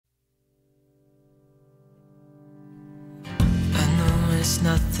it's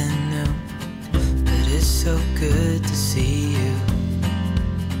nothing new, but it's so good to see you.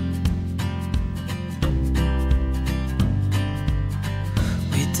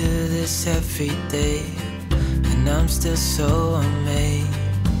 We do this every day, and I'm still so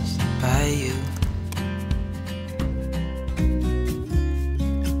amazed by you.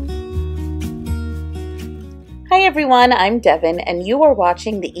 Hi everyone, I'm Devin and you are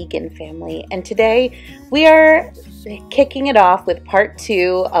watching The Egan Family, and today we are kicking it off with part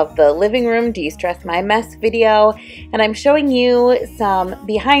 2 of the Living Room De-Stress My Mess video, and I'm showing you some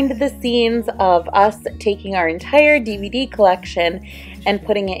behind the scenes of us taking our entire DVD collection and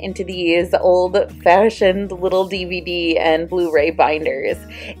putting it into these old-fashioned little DVD and Blu-ray binders.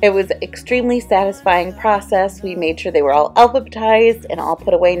 It was an extremely satisfying process. We made sure they were all alphabetized and all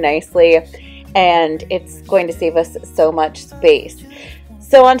put away nicely, and it's going to save us so much space.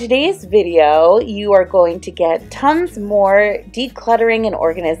 So on today's video, you are going to get tons more decluttering and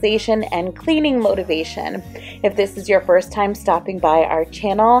organization and cleaning motivation. If this is your first time stopping by our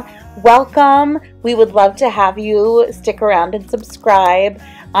channel, welcome. We would love to have you stick around and subscribe.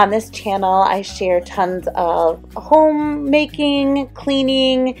 On this channel, I share tons of homemaking,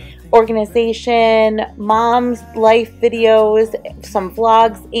 cleaning, organization, mom's life videos, some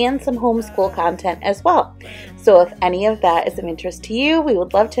vlogs, and some homeschool content as well. So if any of that is of interest to you, we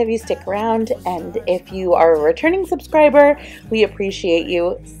would love to have you stick around. And if you are a returning subscriber, we appreciate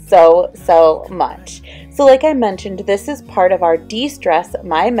you so much. So like I mentioned, this is part of our De-Stress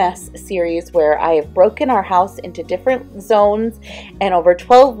My Mess series, where I have broken our house into different zones, and over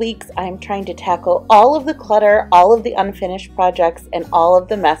 12 weeks I'm trying to tackle all of the clutter, all of the unfinished projects, and all of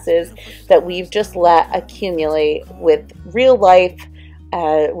the messes that we've just let accumulate with real life,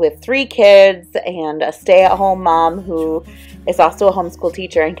 with 3 kids and a stay-at-home mom who is also a homeschool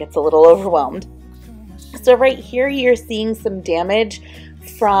teacher and gets a little overwhelmed. So right here you're seeing some damage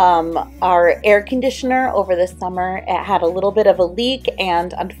from our air conditioner over the summer. It had a little bit of a leak,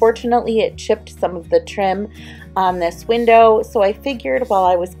 and unfortunately it chipped some of the trim on this window. So I figured while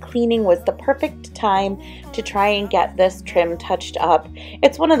I was cleaning was the perfect time to try and get this trim touched up.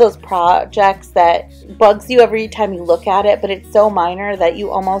 It's one of those projects that bugs you every time you look at it, but it's so minor that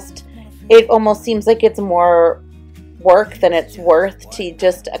it almost seems like it's more work than it's worth to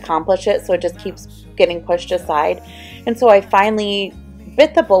just accomplish it, so it just keeps getting pushed aside. And so I finally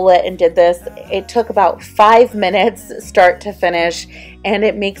bit the bullet and did this. It took about 5 minutes start to finish, and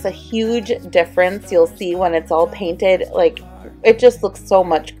it makes a huge difference. You'll see when it's all painted, like, it just looks so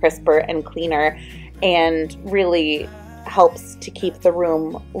much crisper and cleaner, and really helps to keep the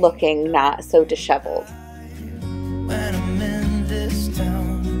room looking not so disheveled. When I'm in this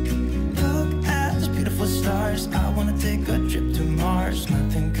town, look at these beautiful stars. I wanna take a trip to Mars.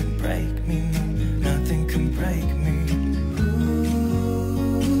 Nothing can break me, no, nothing can break me.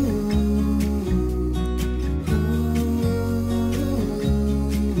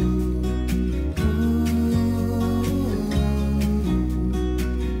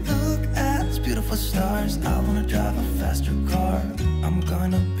 Stars, I wanna drive a faster car. I'm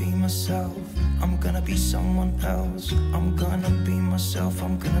gonna be myself, I'm gonna be someone else. I'm gonna be myself,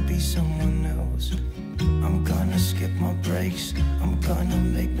 I'm gonna be someone else. I'm gonna skip my breaks, I'm gonna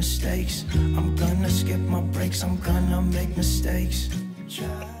make mistakes. I'm gonna skip my breaks, I'm gonna make mistakes.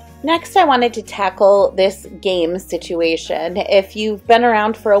 Next, I wanted to tackle this game situation. If you've been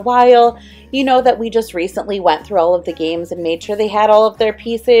around for a while, you know that we just recently went through all of the games and made sure they had all of their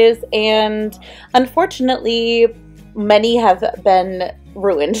pieces, and unfortunately, many have been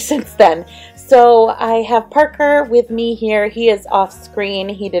ruined since then. So I have Parker with me here. He is off screen.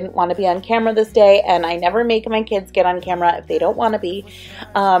 He didn't want to be on camera this day, and I never make my kids get on camera if they don't want to be.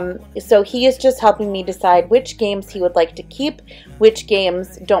 So he is just helping me decide which games he would like to keep, which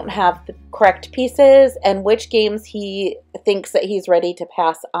games don't have the correct pieces, and which games he thinks that he's ready to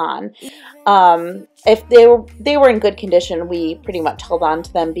pass on. If they were in good condition, we pretty much held on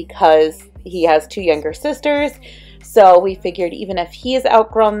to them because he has 2 younger sisters. So we figured even if he has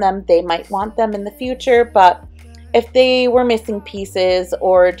outgrown them, they might want them in the future. But if they were missing pieces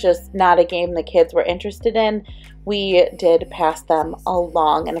or just not a game the kids were interested in, we did pass them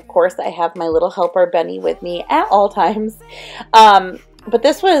along. And of course, I have my little helper Benny with me at all times. But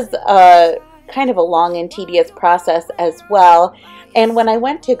this was kind of a long and tedious process as well. And when I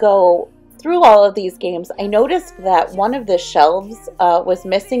went to go through all of these games, I noticed that one of the shelves was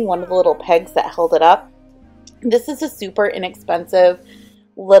missing one of the little pegs that held it up. This is a super inexpensive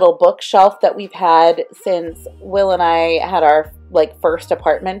little bookshelf that we've had since Will and I had our like first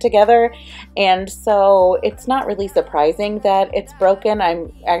apartment together, and so it's not really surprising that it's broken.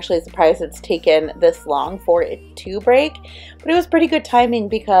 I'm actually surprised it's taken this long for it to break, but it was pretty good timing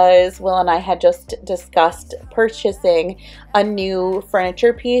because Will and I had just discussed purchasing a new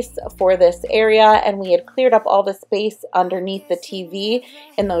furniture piece for this area, and we had cleared up all the space underneath the TV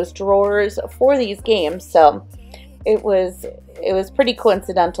in those drawers for these games. So it was pretty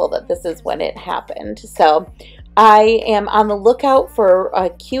coincidental that this is when it happened. So I am on the lookout for a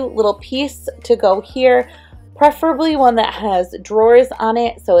cute little piece to go here, preferably one that has drawers on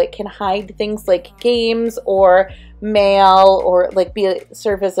it so it can hide things like games or mail, or like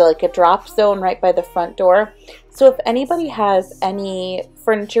serve as like a drop zone right by the front door. So if anybody has any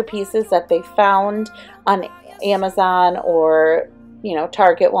furniture pieces that they found on Amazon or, you know,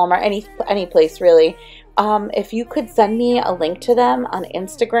 Target, Walmart, any place really, if you could send me a link to them on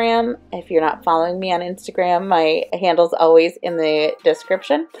Instagram. If you're not following me on Instagram, my handle's always in the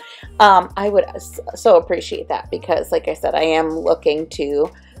description. I would so appreciate that because, like I said, I am looking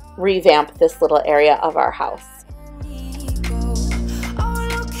to revamp this little area of our house.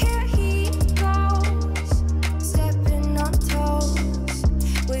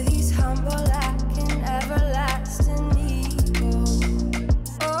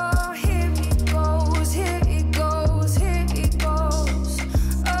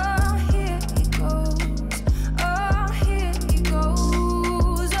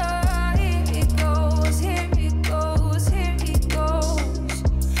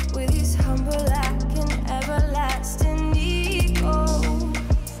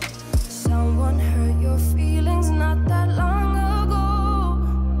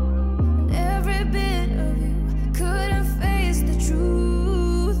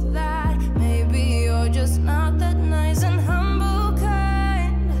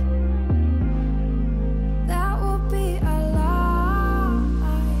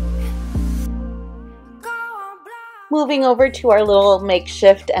 Moving over to our little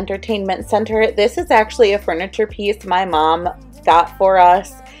makeshift entertainment center. This is actually a furniture piece my mom got for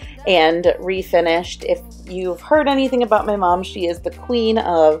us and refinished. If you've heard anything about my mom, she is the queen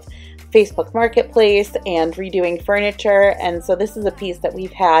of Facebook Marketplace and redoing furniture. And so this is a piece that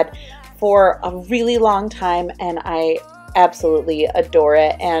we've had for a really long time, and I absolutely adore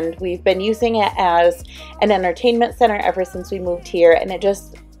it. And we've been using it as an entertainment center ever since we moved here, and it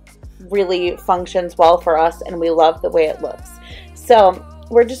just really functions well for us, and we love the way it looks. So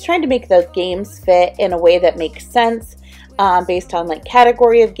we're just trying to make the games fit in a way that makes sense, based on like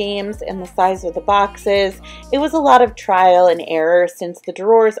category of games and the size of the boxes. It was a lot of trial and error since the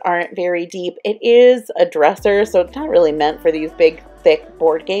drawers aren't very deep. It is a dresser, so it's not really meant for these big thick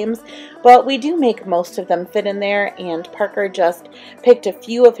board games, but we do make most of them fit in there, and Parker just picked a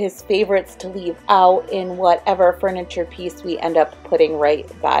few of his favorites to leave out in whatever furniture piece we end up putting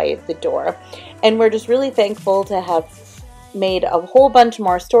right by the door. And we're just really thankful to have made a whole bunch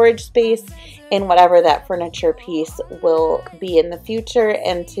more storage space in whatever that furniture piece will be in the future,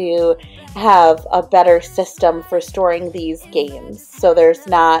 and to have a better system for storing these games so there's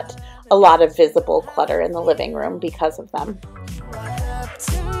not a lot of visible clutter in the living room because of them.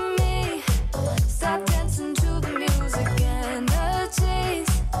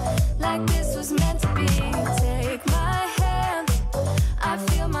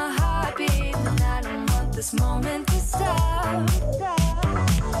 This moment to stop.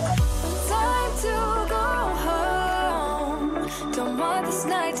 Time to go home. Don't want this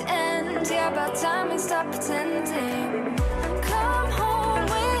night to end. Yeah, about time we stop pretending. Come home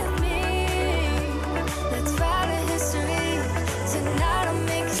with me. Let's write a history. Tonight I'll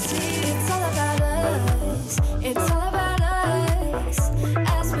make you see. It's all about us. It's all about us.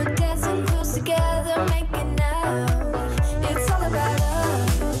 As we're dancing close together, making out. It's all about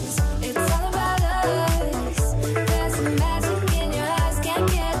us. It's all about us. There's some magic in your eyes, can't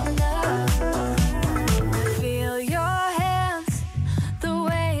get enough. Feel your hands, the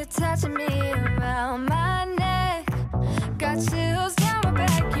way you're touching me around my neck. Got chills down my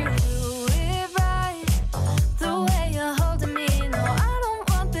back, you do it right. The way you're holding me, no, I don't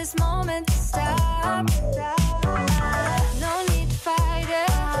want this moment to stop. No need to fight it,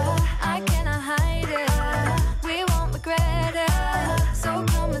 I cannot hide it. We won't regret it, so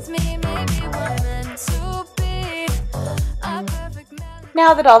come with me, maybe we're meant to be a perfect man.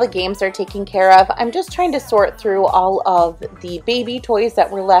 Now that all the games are taken care of, I'm just trying to sort through all of the baby toys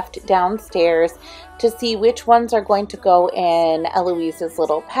that were left downstairs to see which ones are going to go in Eloise's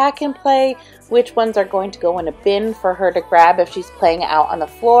little pack and play, which ones are going to go in a bin for her to grab if she's playing out on the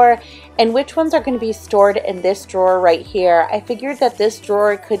floor, and which ones are going to be stored in this drawer right here. I figured that this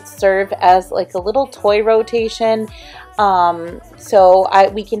drawer could serve as like a little toy rotation. so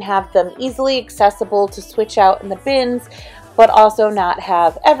we can have them easily accessible to switch out in the bins, but also not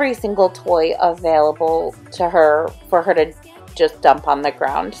have every single toy available to her for her to just dump on the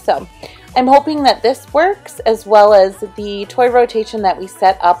ground. So I'm hoping that this works, as well as the toy rotation that we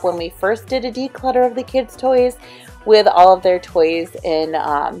set up when we first did a declutter of the kids' toys, with all of their toys in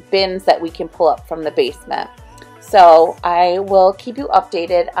bins that we can pull up from the basement. So I will keep you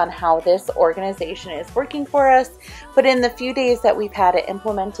updated on how this organization is working for us, but in the few days that we've had it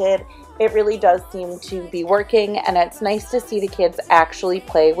implemented, it really does seem to be working, and it's nice to see the kids actually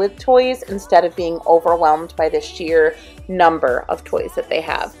play with toys instead of being overwhelmed by the sheer number of toys that they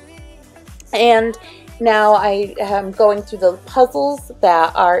have. And now I am going through the puzzles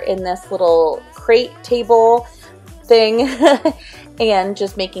that are in this little crate table thing and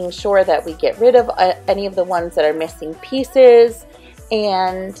just making sure that we get rid of any of the ones that are missing pieces,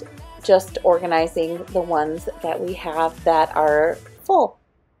 and just organizing the ones that we have that are full.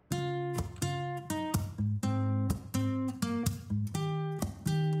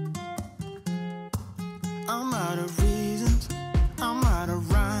 I'm out of reasons, I'm out of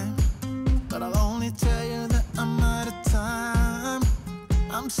rhyme, but I'll only tell you that I'm out of time.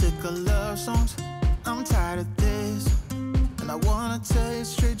 I'm sick of love songs, I'm tired of this, and I wanna tell you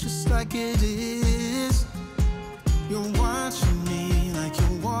straight just like it is. You're watching me like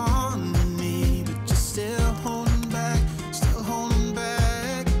you're wanting me, but you're still holding back, still holding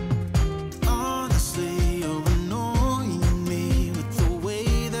back. Honestly, you're annoying me with the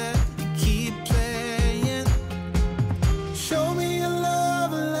way that you keep playing. Show me your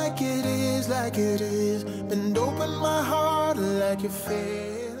love like it is, like it is. Bend open my heart like you're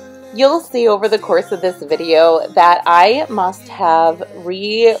failing. You'll see over the course of this video that I must have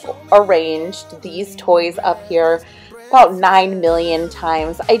rearranged these toys up here about 9 million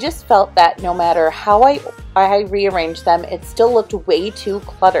times. I just felt that no matter how I rearranged them, it still looked way too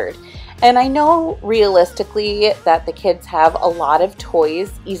cluttered. And I know realistically that the kids have a lot of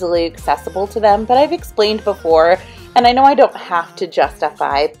toys easily accessible to them, but I've explained before, and I know I don't have to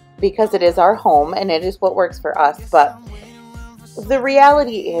justify because it is our home and it is what works for us, but the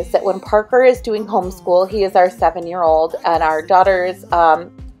reality is that when Parker is doing homeschool, he is our 7-year-old, and our daughters,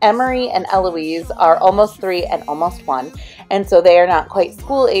 Emery and Eloise, are almost 3 and almost 1, and so they are not quite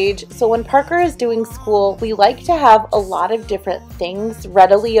school age. So when Parker is doing school, we like to have a lot of different things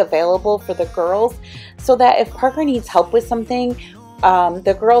readily available for the girls, so that if Parker needs help with something,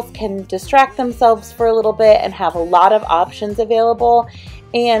 the girls can distract themselves for a little bit and have a lot of options available.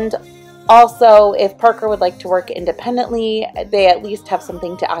 And also, if Parker would like to work independently, they at least have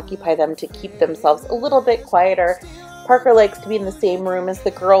something to occupy them to keep themselves a little bit quieter. Parker likes to be in the same room as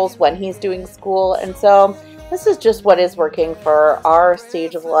the girls when he's doing school, and so this is just what is working for our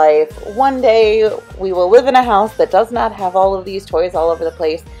stage of life. One day we will live in a house that does not have all of these toys all over the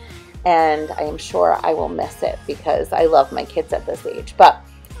place, and I am sure I will miss it because I love my kids at this age. But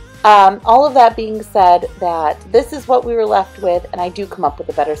all of that being said, that this is what we were left with, and I do come up with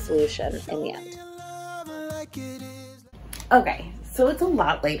a better solution in the end. Okay, so it's a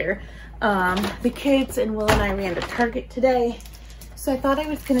lot later. The kids and Will and I ran to Target today, so I thought I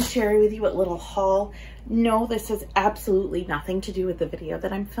was going to share with you a little haul. No, this has absolutely nothing to do with the video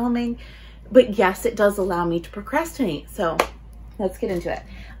that I'm filming, but yes, it does allow me to procrastinate, so let's get into it.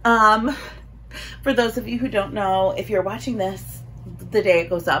 For those of you who don't know, if you're watching this the day it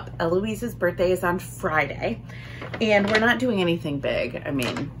goes up, Eloise's birthday is on Friday, and we're not doing anything big. I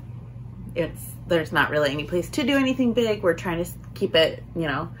mean, there's not really any place to do anything big. We're trying to keep it, you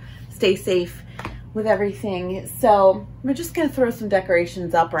know, stay safe with everything. So we're just gonna throw some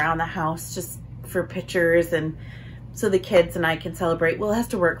decorations up around the house just for pictures, and so the kids and I can celebrate. Will has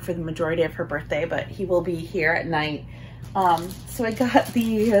to work for the majority of her birthday, but he will be here at night. So I got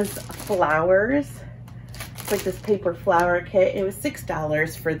these flowers. It's like this paper flower kit. It was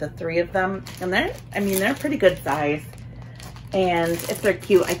 $6 for the 3 of them, and they're pretty good size. And if they're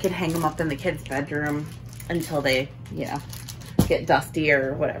cute, I can hang them up in the kids' bedroom until they, you know, get dusty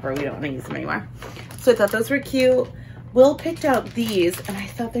or whatever. We don't want to use them anymore. So I thought those were cute. Will picked out these, and I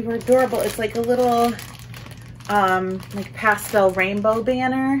thought they were adorable. It's like a little, like pastel rainbow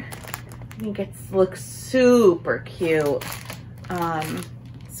banner. I think it looks super cute.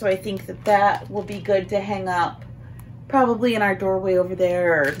 So I think that will be good to hang up probably in our doorway over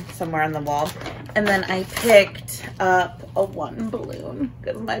there or somewhere on the wall. And then I picked up a 1 balloon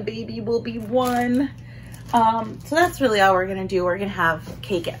because my baby will be 1. So that's really all we're gonna do. We're gonna have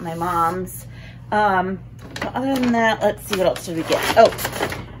cake at my mom's. But other than that, let's see, what else did we get? Oh,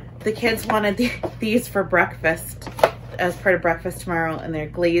 the kids wanted these for breakfast, as part of breakfast tomorrow, and they're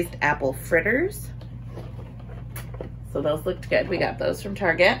glazed apple fritters. So those looked good. We got those from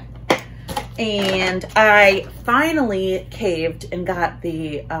Target. And I finally caved and got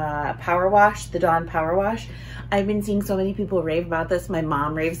the Power Wash, the Dawn Power Wash. I've been seeing so many people rave about this. My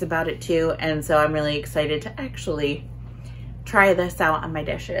mom raves about it too. And so I'm really excited to actually try this out on my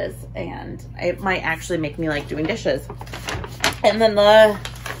dishes. And it might actually make me like doing dishes. And then the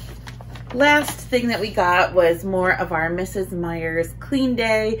last thing that we got was more of our Mrs. Meyer's Clean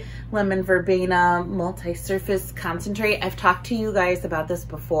Day Lemon Verbena Multi-Surface Concentrate. I've talked to you guys about this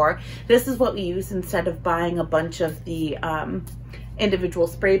before. This is what we use instead of buying a bunch of the individual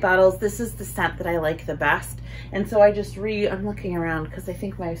spray bottles. This is the scent that I like the best. And so I just I'm looking around because I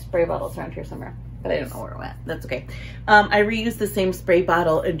think my spray bottle's around here somewhere, but I don't know where it went. That's okay. I reuse the same spray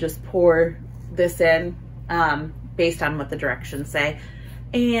bottle and just pour this in based on what the directions say.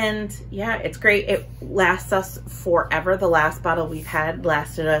 And yeah, it's great. It lasts us forever. The last bottle we've had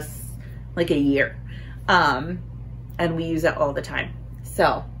lasted us like a year. And we use it all the time.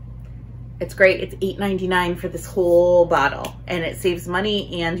 So it's great. It's $8.99 for this whole bottle, and it saves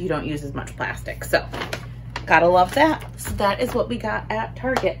money and you don't use as much plastic. So gotta love that. So that is what we got at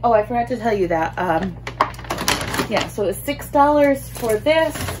Target. Oh, I forgot to tell you that. Yeah, so it was $6 for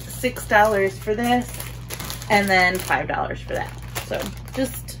this, $6 for this, and then $5 for that. So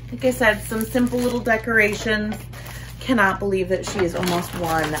just, like I said, some simple little decorations. Cannot believe that she is almost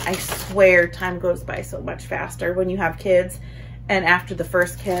 1. I swear time goes by so much faster when you have kids. And after the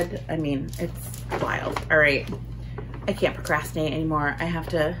first kid, I mean, it's wild. All right, I can't procrastinate anymore. I have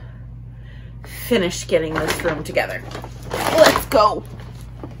to finish getting this room together. Let's go.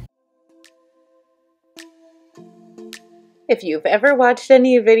 If you've ever watched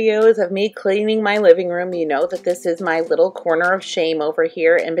any videos of me cleaning my living room, you know that this is my little corner of shame over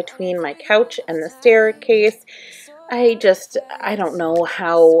here in between my couch and the staircase. I don't know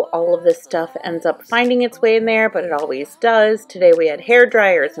how all of this stuff ends up finding its way in there, but it always does. Today we had hair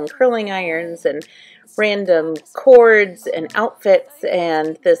dryers and curling irons and random cords and outfits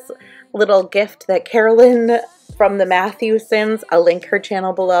and this little gift that Karalin from the Mathewsons, I'll link her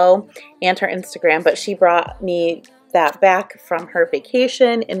channel below and her Instagram, but she brought me that back from her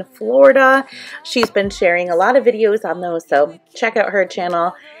vacation in Florida. She's been sharing a lot of videos on those, so check out her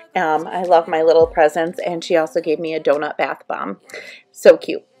channel. I love my little presents, and she also gave me a donut bath bomb. So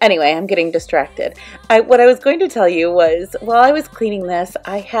cute. Anyway, I'm getting distracted. What I was going to tell you was, while I was cleaning this,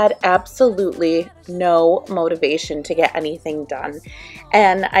 I had absolutely no motivation to get anything done.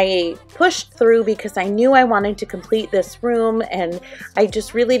 And I pushed through because I knew I wanted to complete this room, and I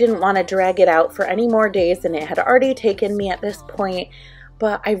just really didn't want to drag it out for any more days than it had already taken me at this point.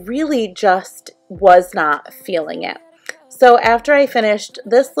 But I really just was not feeling it. So after I finished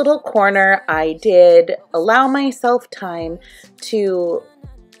this little corner, I did allow myself time to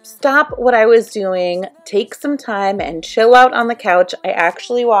stop what I was doing, take some time and chill out on the couch. I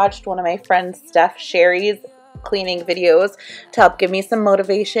actually watched one of my friends, Steph Sherry's cleaning videos to help give me some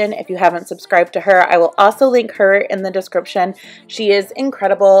motivation. If you haven't subscribed to her, I will also link her in the description. She is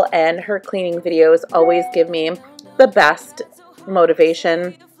incredible, and her cleaning videos always give me the best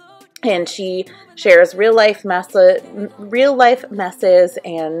motivation. And she shares real life messes,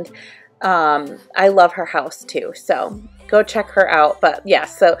 and I love her house too. So go check her out. But yeah,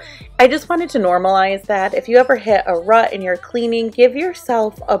 so I just wanted to normalize that. If you ever hit a rut in your cleaning, give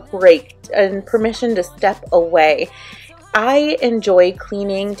yourself a break and permission to step away. I enjoy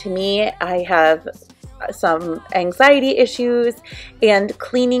cleaning. To me, I have some anxiety issues, and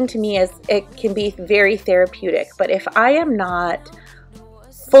cleaning to me it can be very therapeutic. But if I am not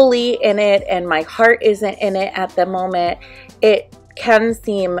fully in it and my heart isn't in it at the moment, it can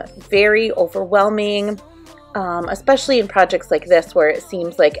seem very overwhelming, especially in projects like this where it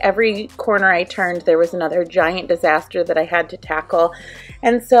seems like every corner I turned there was another giant disaster that I had to tackle.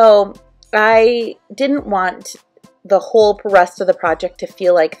 And so I didn't want the whole rest of the project to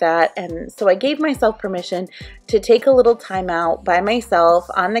feel like that, and so I gave myself permission to take a little time out by myself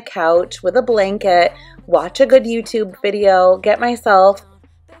on the couch with a blanket, watch a good YouTube video, get myself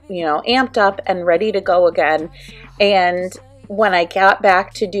amped up and ready to go again. And when I got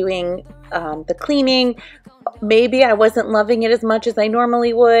back to doing the cleaning, maybe I wasn't loving it as much as I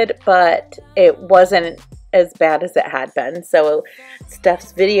normally would, but it wasn't as bad as it had been. So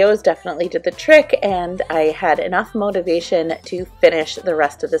Steph's videos definitely did the trick, and I had enough motivation to finish the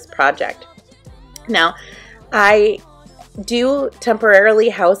rest of this project. Now, I do temporarily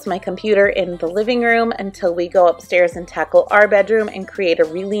house my computer in the living room until we go upstairs and tackle our bedroom and create a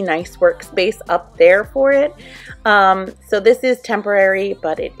really nice workspace up there for it. So this is temporary,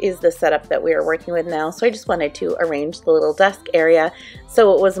 but it is the setup that we are working with now. So I just wanted to arrange the little desk area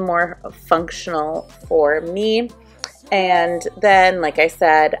so it was more functional for me. And then, like I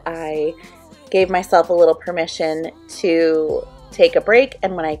said, I gave myself a little permission to take a break,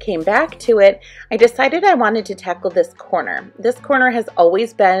 and when I came back to it, I decided I wanted to tackle this corner. This corner has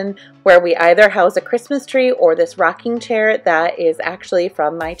always been where we either house a Christmas tree or this rocking chair that is actually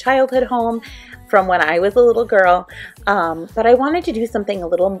from my childhood home from when I was a little girl, but I wanted to do something a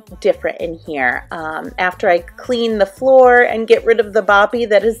little different in here. After I clean the floor and get rid of the boppy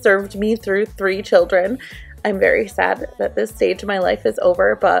that has served me through 3 children, I'm very sad that this stage of my life is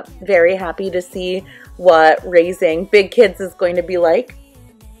over, but very happy to see what raising big kids is going to be like.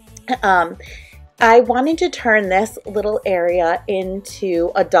 I wanted to turn this little area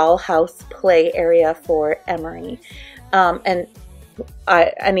into a dollhouse play area for Emery, and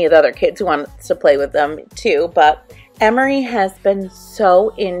any of the other kids who want to play with them too, but Emery has been so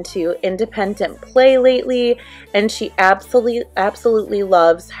into independent play lately, and she absolutely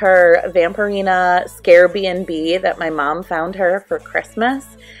loves her Vampirina Scare B&B that my mom found her for Christmas.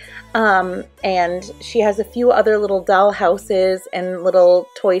 And she has a few other little doll houses and little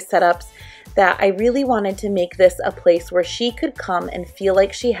toy setups that I really wanted to make this a place where she could come and feel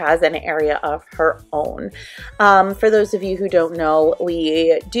like she has an area of her own. For those of you who don't know,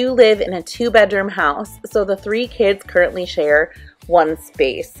 we do live in a 2-bedroom house, so the 3 kids currently share 1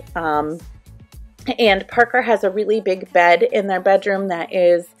 space. And Parker has a really big bed in their bedroom that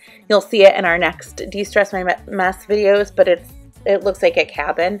is, you'll see it in our next De-Stress My Mess videos, but it looks like a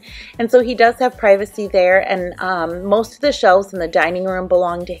cabin, and so he does have privacy there, and most of the shelves in the dining room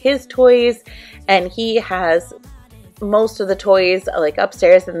belong to his toys, and he has most of the toys like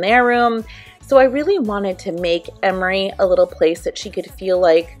upstairs in their room. So I really wanted to make Emery a little place that she could feel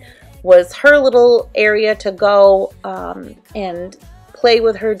like was her little area to go and play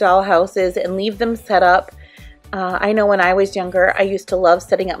with her doll houses and leave them set up. I know when I was younger, I used to love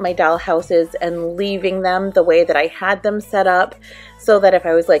setting up my doll houses and leaving them the way that I had them set up, so that if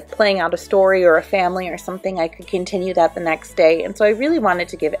I was like playing out a story or a family or something, I could continue that the next day. And so I really wanted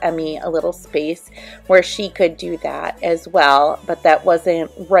to give Emmy a little space where she could do that as well, but that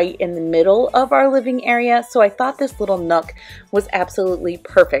wasn't right in the middle of our living area. So I thought this little nook was absolutely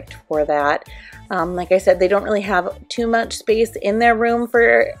perfect for that. Like I said, they don't really have too much space in their room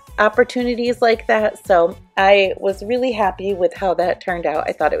for opportunities like that, so I was really happy with how that turned out.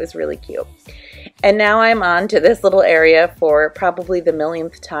 I thought it was really cute. And now I'm on to this little area for probably the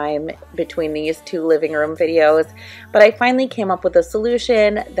millionth time between these 2 living room videos, but I finally came up with a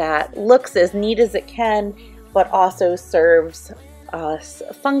solution that looks as neat as it can, but also serves us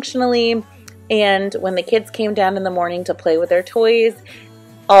functionally. And when the kids came down in the morning to play with their toys,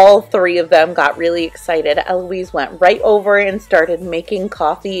 all 3 of them got really excited. Eloise went right over and started making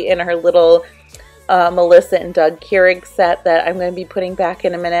coffee in her little Melissa and Doug Keurig set that I'm going to be putting back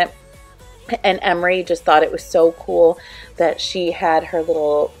in a minute. And Emery just thought it was so cool that she had her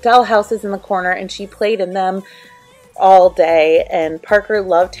little doll houses in the corner and she played in them all day. And Parker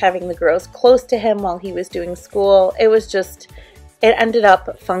loved having the girls close to him while he was doing school. It ended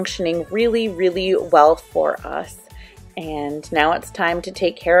up functioning really, really well for us. And now it's time to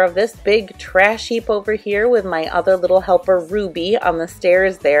take care of this big trash heap over here with my other little helper Ruby on the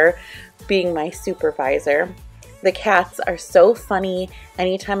stairs there being my supervisor. The cats are so funny.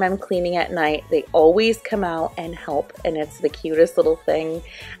 Anytime I'm cleaning at night, they always come out and help, and it's the cutest little thing.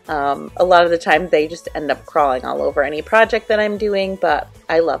 A lot of the time they just end up crawling all over any project that I'm doing, but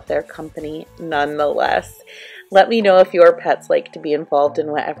I love their company nonetheless. Let me know if your pets like to be involved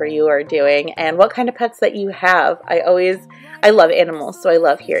in whatever you are doing and what kind of pets that you have. I love animals, so I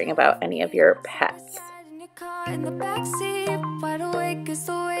love hearing about any of your pets. In the backseat, wide awake is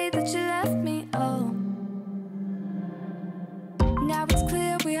the way that you left me. Oh, now it's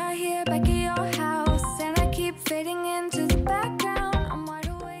clear we are here back at your house, and I keep fading into the background. I'm wide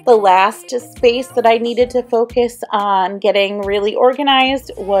awake. The last space that I needed to focus on getting really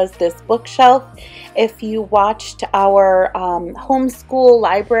organized was this bookshelf. If you watched our homeschool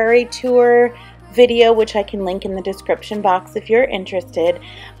library tour video, which I can link in the description box if you're interested,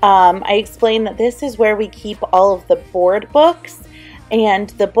 I explained that this is where we keep all of the board books and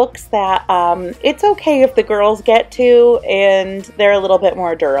the books that it's okay if the girls get to and they're a little bit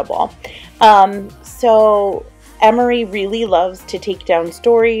more durable. So Emery really loves to take down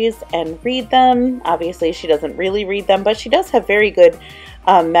stories and read them. Obviously she doesn't really read them, but she does have very good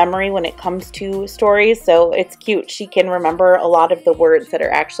memory when it comes to stories, so it's cute. She can remember a lot of the words that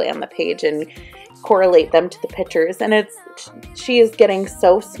are actually on the page and correlate them to the pictures, and she is getting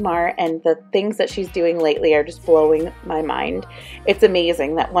so smart, and the things that she's doing lately are just blowing my mind. It's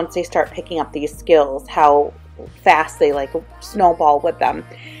amazing that once they start picking up these skills, how fast they like snowball with them.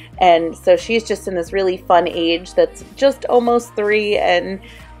 And so she's just in this really fun age that's just almost 3, and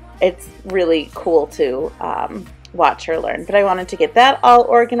it's really cool to watch her learn. But I wanted to get that all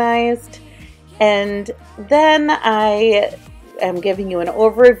organized. And then I am giving you an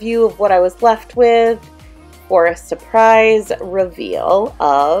overview of what I was left with for a surprise reveal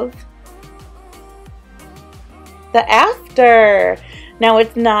of the after. Now,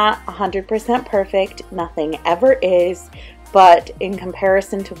 it's not 100% perfect. Nothing ever is. But in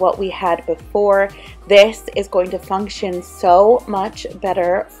comparison to what we had before, this is going to function so much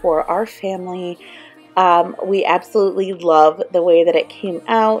better for our family. We absolutely love the way that it came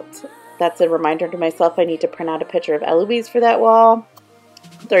out. That's a reminder to myself I need to print out a picture of Eloise for that wall.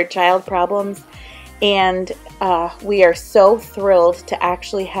 Third child problems. And we are so thrilled to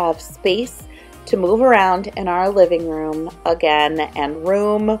actually have space to move around in our living room again, and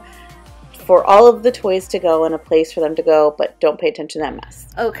room for all of the toys to go and a place for them to go, but don't pay attention to that mess.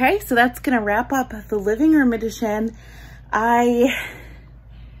 Okay, so that's gonna wrap up the living room edition. I'm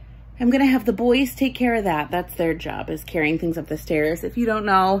gonna have the boys take care of that. That's their job, is carrying things up the stairs. If you don't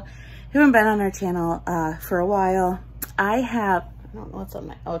know, you haven't been on our channel for a while, I don't know what's on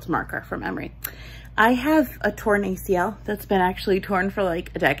my, oh, it's marker from Emery. I have a torn ACL that's been actually torn for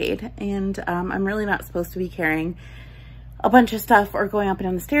like a decade, and I'm really not supposed to be carrying a bunch of stuff or going up and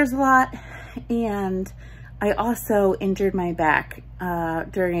down the stairs a lot. And I also injured my back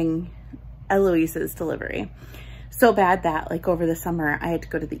during Eloise's delivery. So bad that like over the summer I had to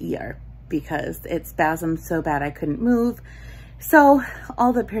go to the ER because it spasmed so bad I couldn't move. So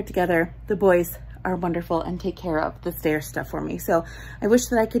all that paired together, the boys are wonderful and take care of the stair stuff for me. So I wish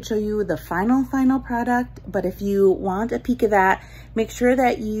that I could show you the final product, but if you want a peek of that, make sure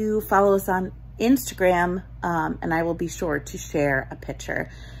that you follow us on Instagram, and I will be sure to share a picture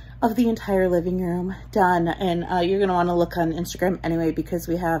of the entire living room done. And you're gonna wanna look on Instagram anyway, because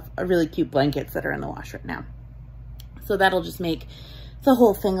we have a really cute blankets that are in the wash right now. So that'll just make the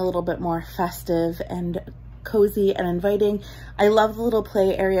whole thing a little bit more festive and cozy and inviting. I love the little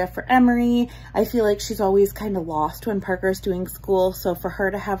play area for Emery. I feel like she's always kind of lost when Parker's doing school. So for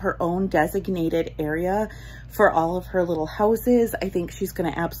her to have her own designated area for all of her little houses, I think she's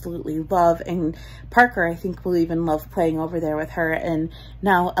going to absolutely love. And Parker, I think, will even love playing over there with her. And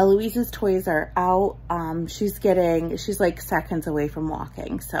now Eloise's toys are out. She's like seconds away from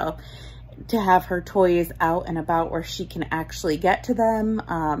walking. So to have her toys out and about where she can actually get to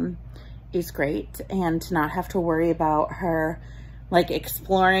them, is great. And to not have to worry about her like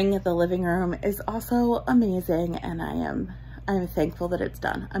exploring the living room is also amazing. And I'm thankful that it's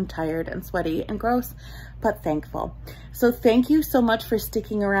done. I'm tired and sweaty and gross, but thankful. So thank you so much for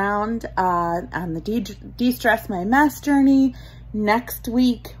sticking around on the De-Stress My Mess journey. Next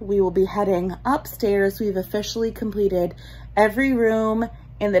week, we will be heading upstairs. We've officially completed every room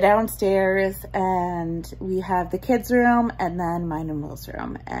in the downstairs, and we have the kids' room and then mine and Will's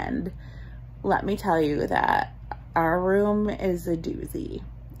room. And let me tell you that our room is a doozy.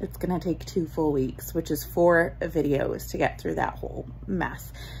 It's gonna take 2 full weeks, which is 4 videos to get through that whole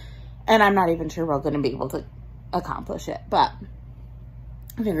mess. And I'm not even sure we're gonna be able to accomplish it, but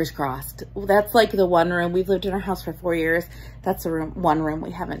fingers crossed. That's like the one room. We've lived in our house for 4 years. That's the one room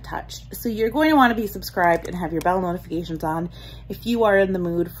we haven't touched. So you're going to want to be subscribed and have your bell notifications on if you are in the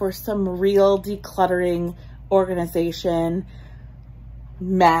mood for some real decluttering, organization,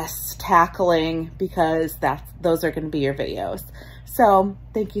 mess tackling, because those are going to be your videos. So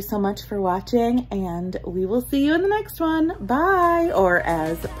thank you so much for watching, and we will see you in the next one. Bye. Or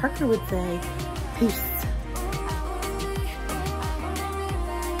as Parker would say, peace.